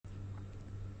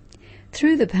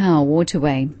Through the Power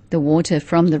Waterway, the water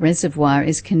from the reservoir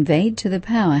is conveyed to the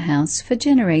powerhouse for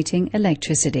generating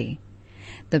electricity.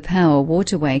 The Power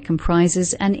Waterway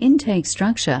comprises an intake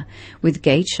structure with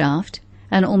gate shaft,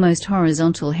 an almost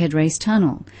horizontal headrace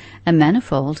tunnel, a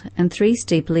manifold and 3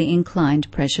 steeply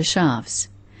inclined pressure shafts.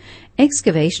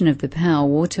 Excavation of the Power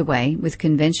Waterway with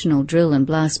conventional drill and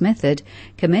blast method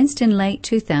commenced in late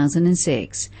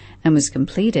 2006 and was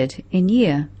completed in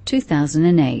year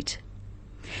 2008.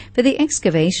 For the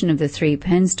excavation of the 3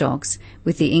 penstocks,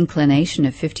 with the inclination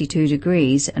of 52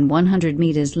 degrees and 100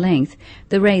 meters length,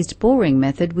 the raised boring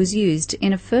method was used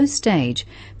in a first stage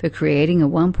for creating a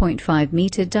 1.5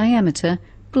 meter diameter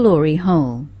glory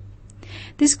hole.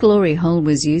 This glory hole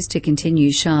was used to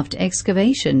continue shaft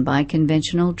excavation by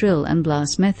conventional drill and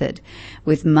blast method,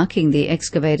 with mucking the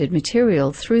excavated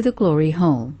material through the glory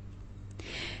hole.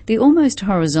 The almost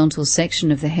horizontal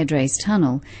section of the headrace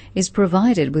tunnel is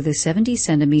provided with a 70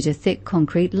 centimeter thick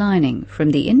concrete lining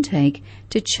from the intake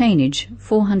to chainage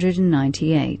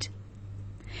 498.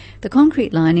 The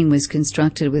concrete lining was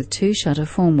constructed with 2 shutter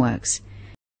formworks.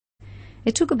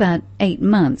 It took about 8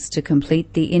 months to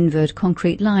complete the invert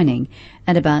concrete lining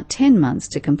and about 10 months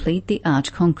to complete the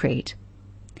arch concrete.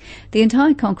 The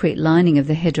entire concrete lining of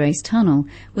the headrace tunnel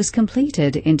was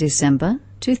completed in December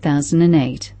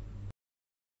 2008.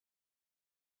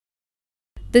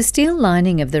 The steel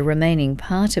lining of the remaining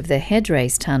part of the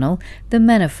headrace tunnel, the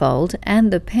manifold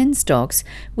and the penstocks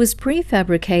was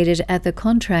prefabricated at the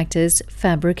contractor's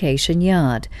fabrication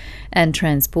yard and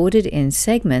transported in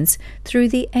segments through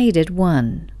the aided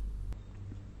one.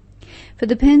 For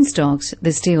the penstocks,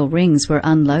 the steel rings were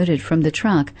unloaded from the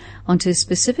truck onto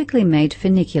specifically made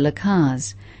funicular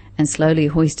cars and slowly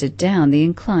hoisted down the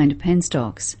inclined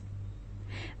penstocks.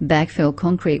 Backfill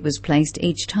concrete was placed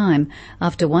each time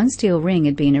after one steel ring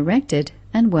had been erected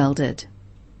and welded.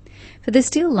 For the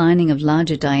steel lining of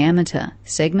larger diameter,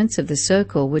 segments of the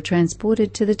circle were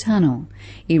transported to the tunnel,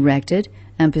 erected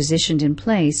and positioned in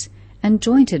place and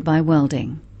jointed by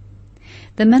welding.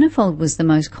 The manifold was the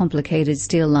most complicated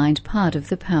steel-lined part of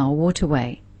the Power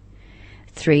Waterway.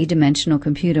 3-dimensional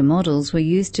computer models were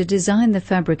used to design the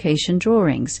fabrication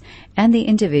drawings and the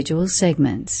individual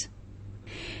segments.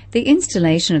 The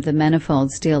installation of the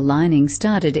manifold steel lining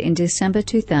started in December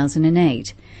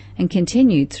 2008 and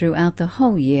continued throughout the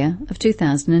whole year of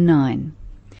 2009.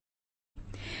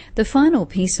 The final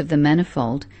piece of the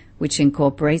manifold, which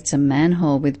incorporates a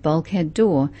manhole with bulkhead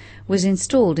door, was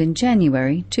installed in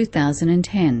January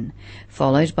 2010,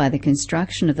 followed by the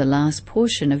construction of the last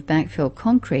portion of backfill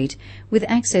concrete with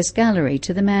access gallery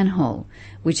to the manhole,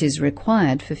 which is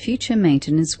required for future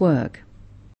maintenance work.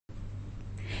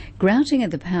 Grouting at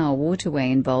the Power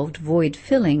Waterway involved void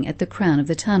filling at the crown of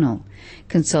the tunnel,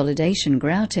 consolidation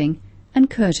grouting, and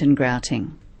curtain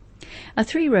grouting. A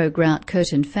 3-row grout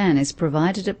curtain fan is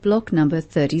provided at block number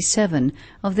 37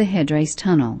 of the headrace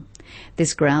tunnel.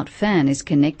 This grout fan is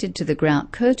connected to the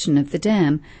grout curtain of the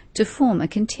dam to form a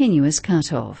continuous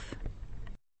cut-off.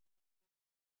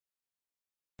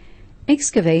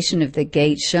 Excavation of the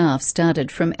gate shaft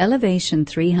started from elevation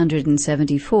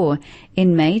 374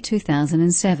 in May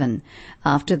 2007,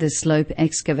 after the slope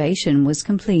excavation was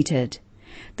completed.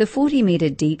 The 40-meter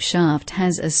deep shaft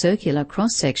has a circular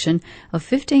cross-section of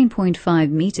 15.5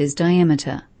 meters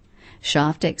diameter.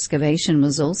 Shaft excavation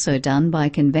was also done by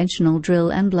conventional drill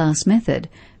and blast method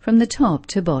from the top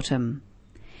to bottom.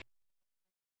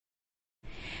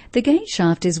 The gate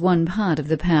shaft is one part of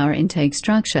the power intake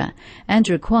structure and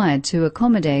required to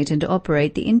accommodate and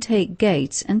operate the intake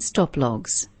gates and stop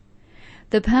logs.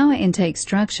 The power intake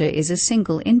structure is a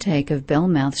single intake of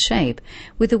bell-mouth shape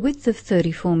with a width of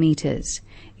 34 meters.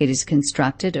 It is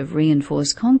constructed of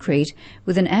reinforced concrete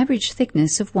with an average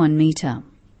thickness of 1 meter.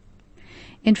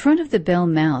 In front of the bell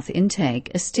mouth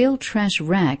intake, a steel trash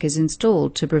rack is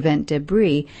installed to prevent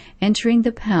debris entering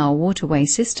the Power Waterway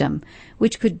system,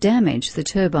 which could damage the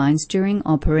turbines during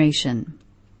operation.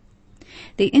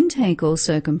 The intake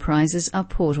also comprises a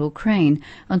portal crane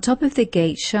on top of the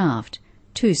gate shaft,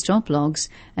 2 stop logs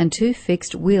and 2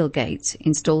 fixed wheel gates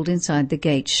installed inside the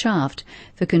gate shaft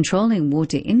for controlling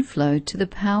water inflow to the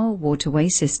Power Waterway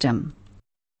system.